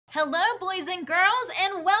Hello, boys and girls,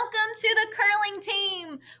 and welcome to the curling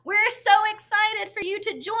team. We're so excited for you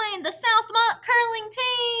to join the Southmont curling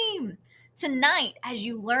team. Tonight, as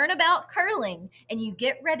you learn about curling and you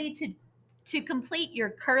get ready to complete your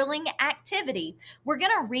curling activity, we're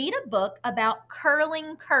going to read a book about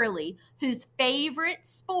Curling Curly, whose favorite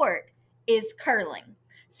sport is curling.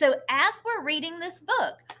 So as we're reading this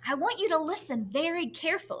book, I want you to listen very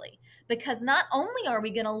carefully, because not only are we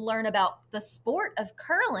going to learn about the sport of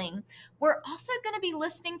curling, we're also going to be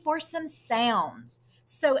listening for some sounds.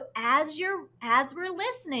 So as we're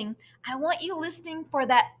listening, I want you listening for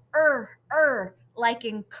that like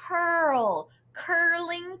in curl,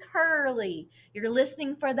 curling, curly. You're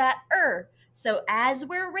listening for that So as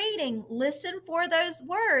we're reading, listen for those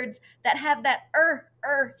words that have that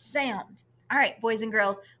sound. All right, boys and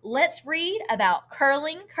girls, let's read about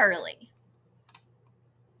Curling Curly.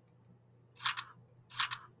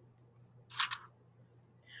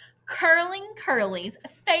 Curling Curly's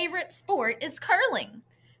favorite sport is curling.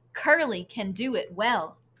 Curly can do it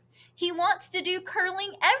well. He wants to do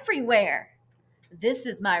curling everywhere. This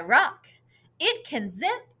is my rock. It can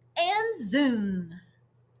zip and zoom.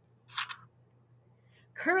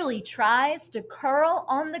 Curly tries to curl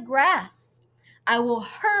on the grass. I will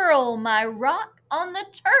hurl my rock on the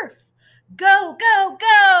turf. Go, go,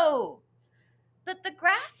 go! But the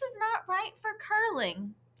grass is not right for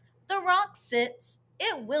curling. The rock sits,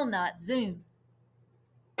 it will not zoom.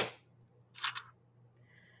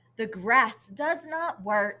 The grass does not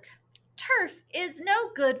work. Turf is no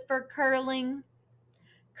good for curling.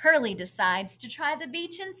 Curly decides to try the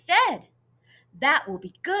beach instead. That will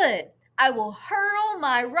be good. I will hurl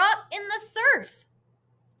my rock in the surf.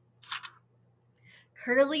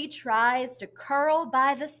 Curly tries to curl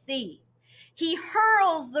by the sea. He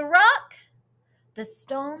hurls the rock. The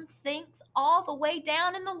stone sinks all the way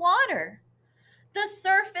down in the water. The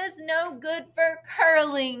surf is no good for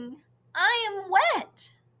curling. I am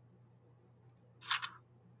wet.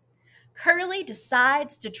 Curly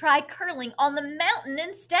decides to try curling on the mountain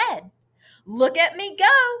instead. Look at me go,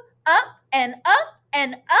 up and up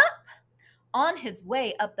and up. On his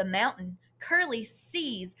way up the mountain, Curly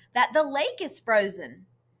sees that the lake is frozen.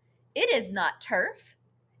 It is not turf.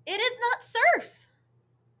 It is not surf.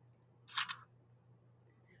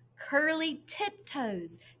 Curly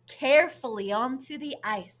tiptoes carefully onto the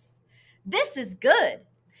ice. This is good.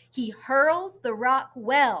 He hurls the rock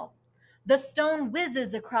well. The stone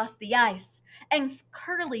whizzes across the ice, and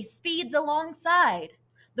Curly speeds alongside.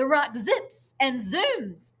 The rock zips and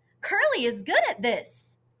zooms. Curly is good at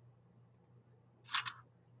this.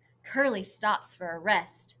 Curly stops for a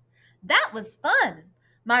rest. That was fun.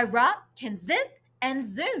 My rock can zip and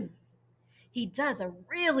zoom. He does a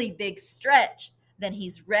really big stretch. Then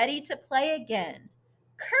he's ready to play again.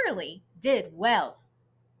 Curly did well.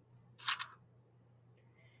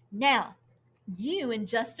 Now, you in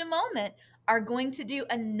just a moment are going to do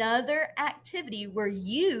another activity where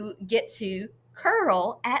you get to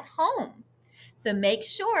curl at home. So make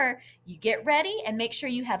sure you get ready and make sure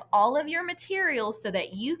you have all of your materials so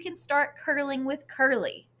that you can start curling with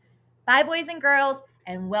Curly. Bye, boys and girls,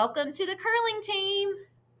 and welcome to the curling team.